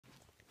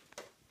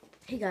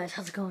Hey guys,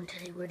 how's it going?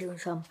 Today we're doing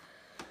some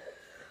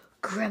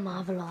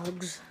grandma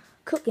vlogs,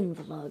 cooking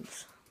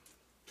vlogs.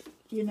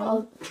 You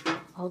know,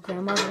 all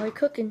grandmas like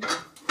cooking.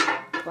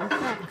 Fun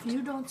fact. if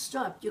you don't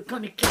stop, you're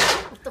gonna get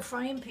hit with the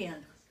frying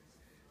pan.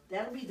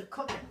 That'll be the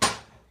cooking.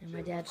 And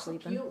my dad's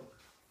sleeping. You,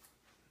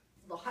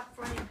 the hot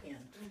frying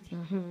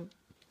pan.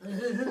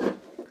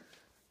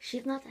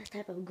 She's not that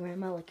type of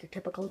grandma like your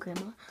typical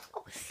grandma.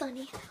 Oh,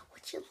 Sonny,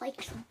 would you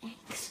like some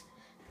eggs?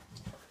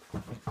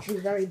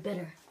 She's very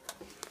bitter.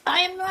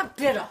 I am not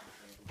bitter,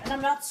 and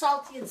I'm not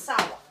salty and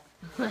sour.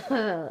 Look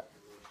at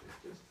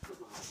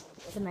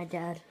my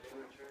dad.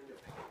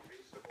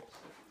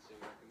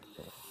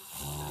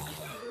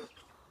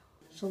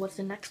 So what's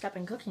the next step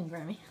in cooking,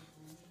 Grammy?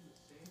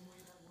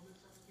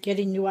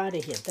 Getting you out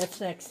of here. That's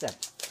the next step.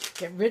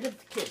 Get rid of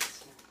the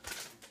kids.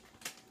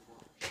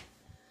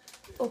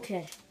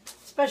 Okay.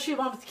 Especially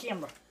one with the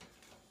camera.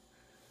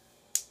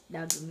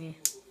 That would be me.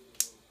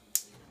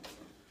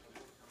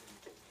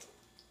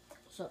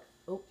 So,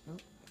 oh, no.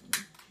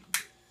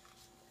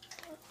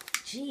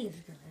 Jeez,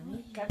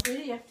 Grammy. Got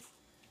rid of you.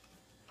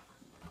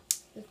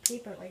 There's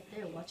paper right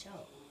there, watch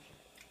out.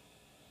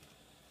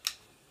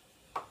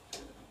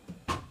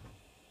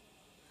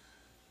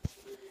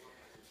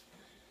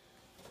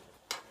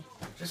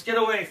 Just get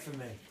away from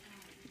me.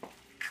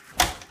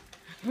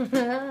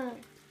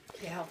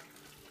 Yeah.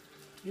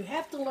 You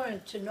have to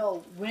learn to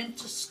know when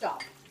to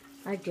stop.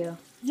 I do.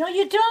 No,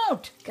 you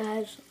don't.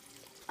 Guys,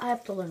 I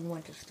have to learn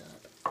when to stop.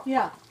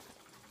 Yeah.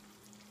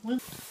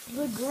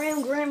 The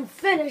Gram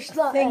finished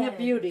the Thing egg. of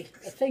beauty.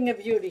 A thing of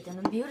beauty. Thing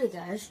of beauty,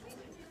 guys.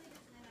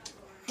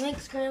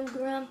 Thanks,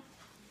 Gram.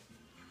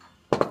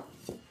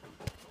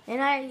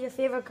 And I your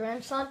favorite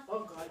grandson?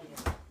 Oh, God,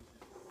 yeah.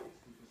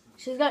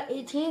 She's got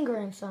 18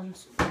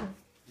 grandsons.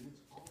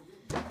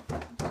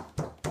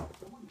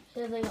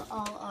 Here they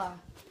all are.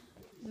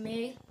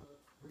 Me,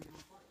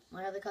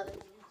 my other cousin,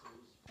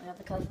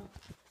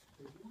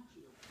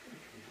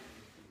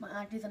 my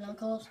aunties and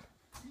uncles,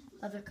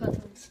 other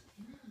cousins,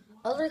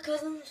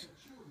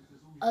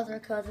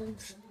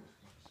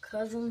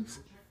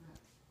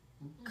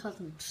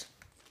 cousins.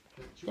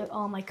 They're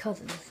all my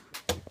cousins.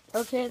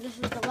 Okay, this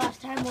is the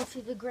last time we'll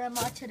see the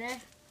grandma today.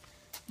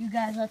 You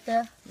guys out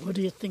there? What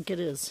do you think it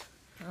is?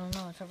 I don't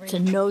know. It's over It's a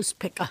here. nose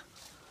picker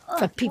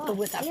for people God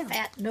with a damn.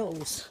 fat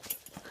nose.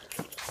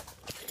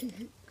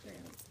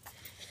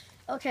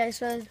 Okay,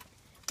 so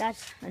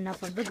that's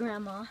enough of the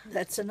grandma.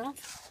 That's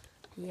enough?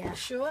 Yeah,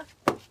 Sure?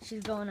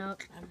 she's going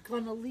out. I'm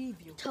gonna leave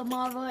you.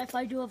 Tomorrow, if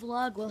I do a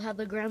vlog, we'll have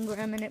the Gram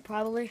in it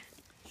probably.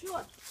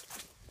 Sure.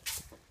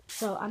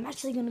 So I'm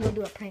actually gonna go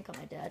do a prank on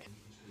my dad.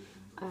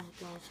 Alright,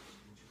 guys.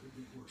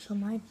 So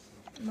my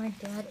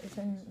dad is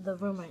in the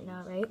room right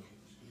now, right?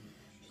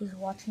 He's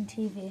watching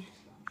TV.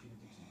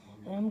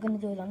 What I'm gonna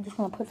do is I'm just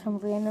gonna put some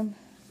random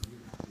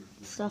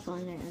stuff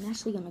on there. I'm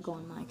actually gonna go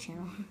on my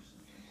channel.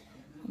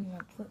 I'm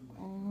gonna put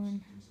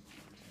on.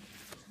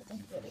 I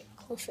think get it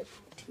closer to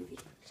the TV.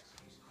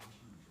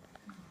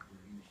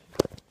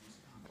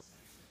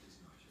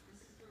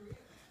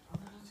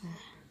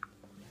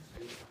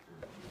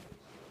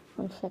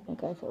 1 second,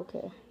 guys.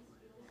 Okay.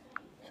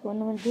 So what I'm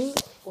gonna do,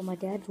 while my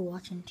dad's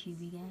watching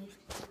TV, guys,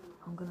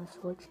 I'm gonna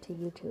switch to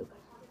YouTube.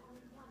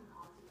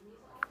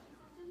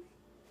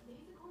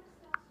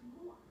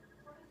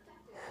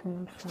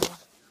 Samsung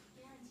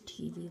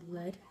TV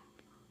LED.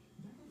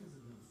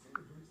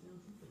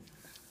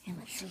 And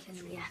let's see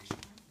his reaction.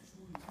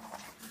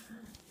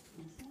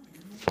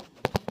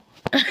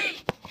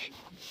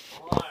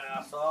 Come on,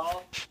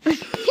 asshole.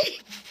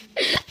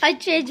 I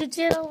changed the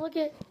channel. Look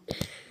at.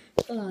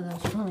 Oh,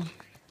 that's funny.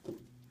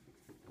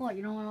 What?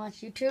 You don't want to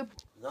watch YouTube?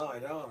 No, I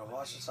don't. I'm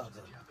watching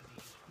something.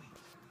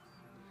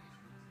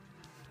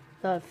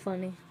 That's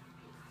funny.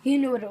 You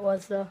knew what it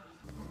was, though.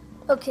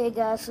 Okay,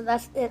 guys, so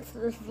that's it for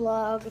this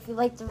vlog. If you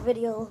liked the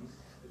video,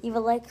 leave a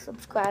like,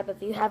 subscribe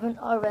if you haven't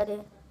already.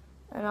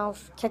 And I'll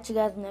catch you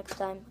guys next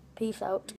time. Peace out.